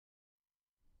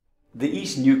The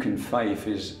East Neuk in Fife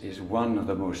is one of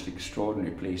the most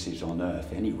extraordinary places on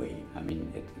earth anyway. I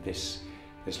mean, this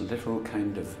little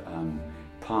kind of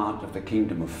part of the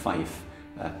Kingdom of Fife,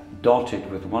 dotted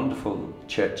with wonderful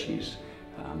churches,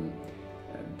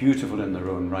 beautiful in their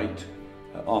own right,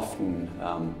 often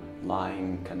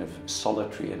lying kind of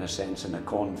solitary in a sense in a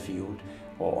cornfield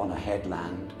or on a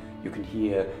headland. You can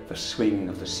hear the swing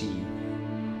of the sea.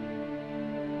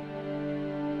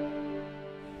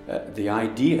 The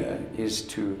idea is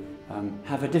to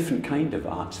have a different kind of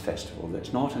arts festival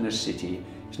that's not in a city,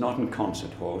 it's not in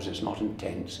concert halls, it's not in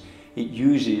tents. It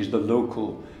uses the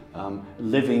local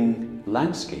living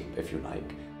landscape, if you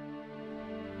like.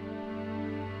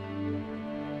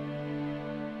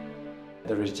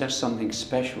 There is just something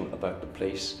special about the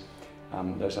place.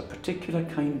 There's a particular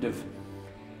kind of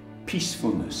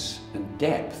peacefulness and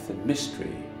depth and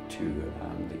mystery to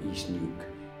the East Neuk.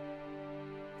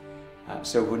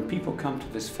 So when people come to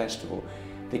this festival,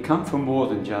 they come for more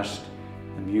than just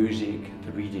the music,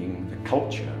 the reading, the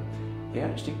culture. They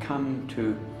actually come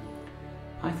to,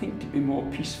 I think, to be more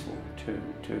peaceful,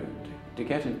 to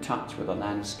get in touch with the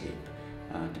landscape,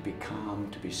 to be calm,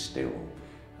 to be still.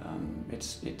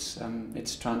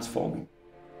 It's transforming.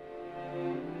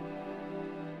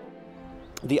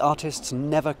 The artists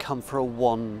never come for a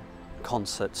one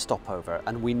concert stopover,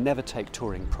 and we never take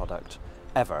touring product,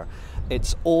 ever.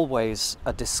 It's always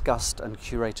a discussed and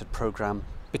curated program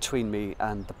between me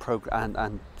and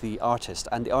the artist,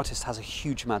 and the artist has a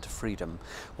huge amount of freedom.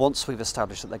 Once we've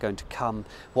established that they're going to come,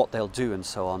 what they'll do and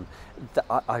so on,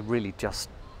 I really just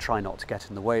try not to get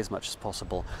in the way as much as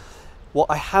possible. What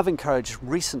I have encouraged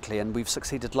recently, and we've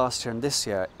succeeded last year and this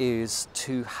year, is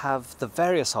to have the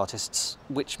various artists,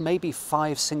 which may be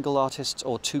 5 single artists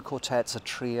or 2 quartets, a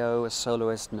trio, a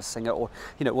soloist and a singer, or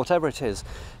whatever it is,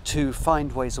 to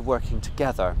find ways of working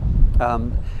together.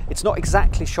 It's not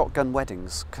exactly shotgun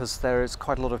weddings, because there is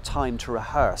quite a lot of time to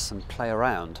rehearse and play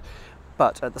around.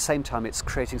 But at the same time, it's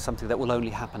creating something that will only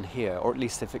happen here, or at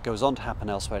least if it goes on to happen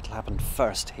elsewhere, it'll happen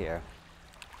first here.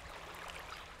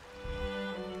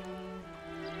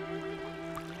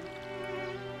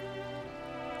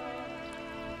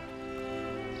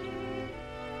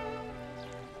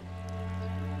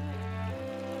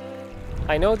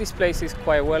 I know this place is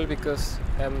quite well because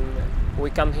we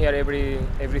come here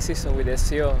every season with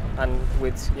SEO and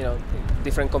with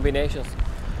different combinations.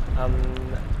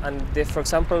 For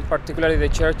example, particularly the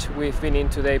church we've been in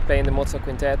today, playing the Mozart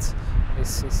quintets,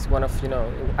 is one of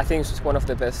I think it's one of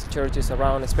the best churches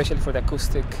around, especially for the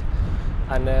acoustic.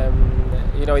 And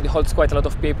it holds quite a lot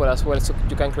of people as well, so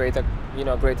you can create a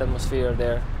great atmosphere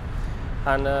there.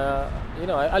 And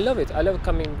I love it. I love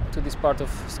coming to this part of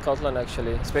Scotland,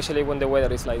 actually, especially when the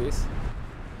weather is like this.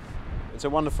 It's a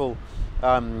wonderful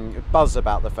buzz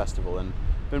about the festival, and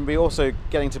we're also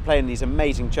getting to play in these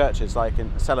amazing churches, like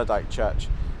in Celadite Church.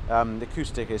 The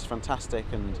acoustic is fantastic,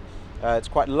 and it's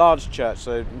quite a large church,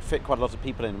 so it can fit quite a lot of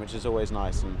people in, which is always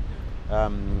nice.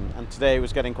 And today it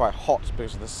was getting quite hot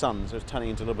because of the sun, so it was turning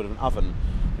into a little bit of an oven,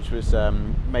 which was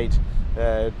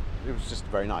it was just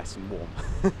very nice and warm.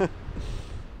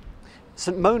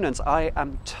 St Monans, I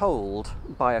am told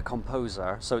by a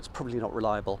composer, so it's probably not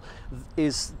reliable,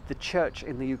 is the church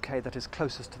in the UK that is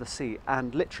closest to the sea,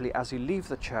 and literally as you leave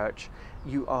the church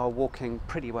you are walking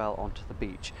pretty well onto the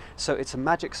beach. So it's a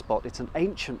magic spot, it's an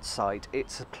ancient site,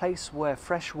 it's a place where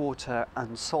fresh water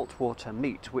and salt water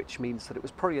meet, which means that it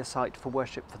was probably a site for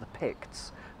worship for the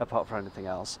Picts, apart from anything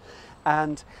else.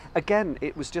 And again,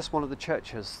 it was just one of the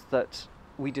churches that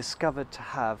we discovered to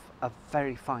have a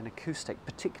very fine acoustic,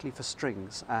 particularly for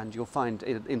strings, and you'll find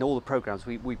in all the programs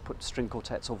we put string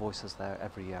quartets or voices there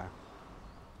every year.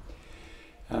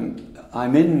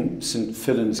 I'm in St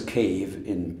Fillan's Cave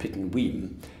in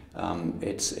Pittenweem.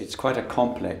 It's quite a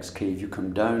complex cave. You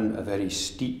come down a very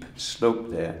steep slope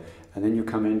there, and then you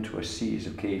come into a series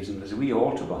of caves, and there's a wee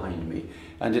altar behind me,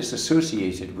 and it's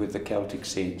associated with the Celtic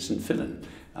saint St Fillan.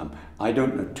 I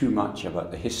don't know too much about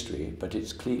the history, but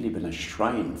it's clearly been a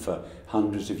shrine for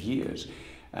hundreds of years,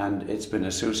 and it's been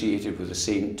associated with a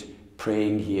saint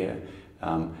praying here,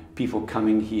 people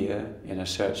coming here in a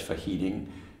search for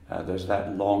healing. There's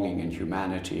that longing in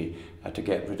humanity to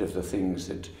get rid of the things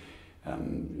that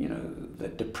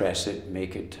that depress it,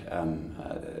 make it,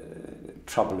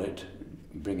 trouble it,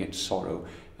 bring it sorrow,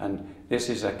 and this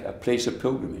is a place of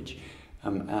pilgrimage.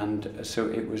 And so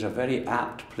it was a very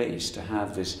apt place to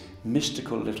have this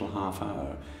mystical little half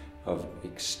hour of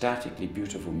ecstatically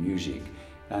beautiful music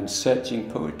and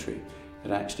searching poetry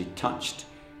that actually touched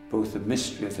both the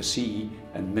mystery of the sea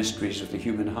and mysteries of the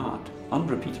human heart.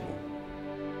 Unrepeatable.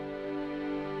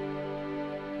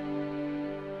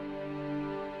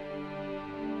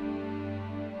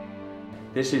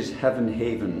 This is Heaven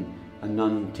Haven, A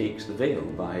Nun Takes the Veil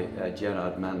by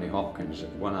Gerard Manley Hopkins,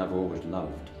 one I've always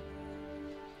loved.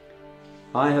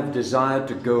 I have desired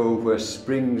to go where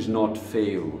springs not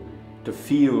fail, to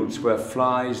fields where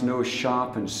flies no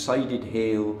sharp and sided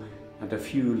hail, and a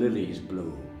few lilies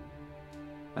blow.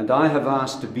 And I have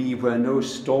asked to be where no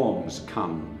storms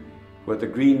come, where the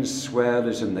green swell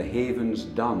is in the havens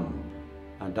dumb,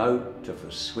 and out of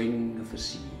the swing of the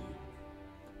sea.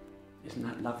 Isn't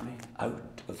that lovely?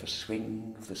 Out of the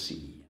swing of the sea.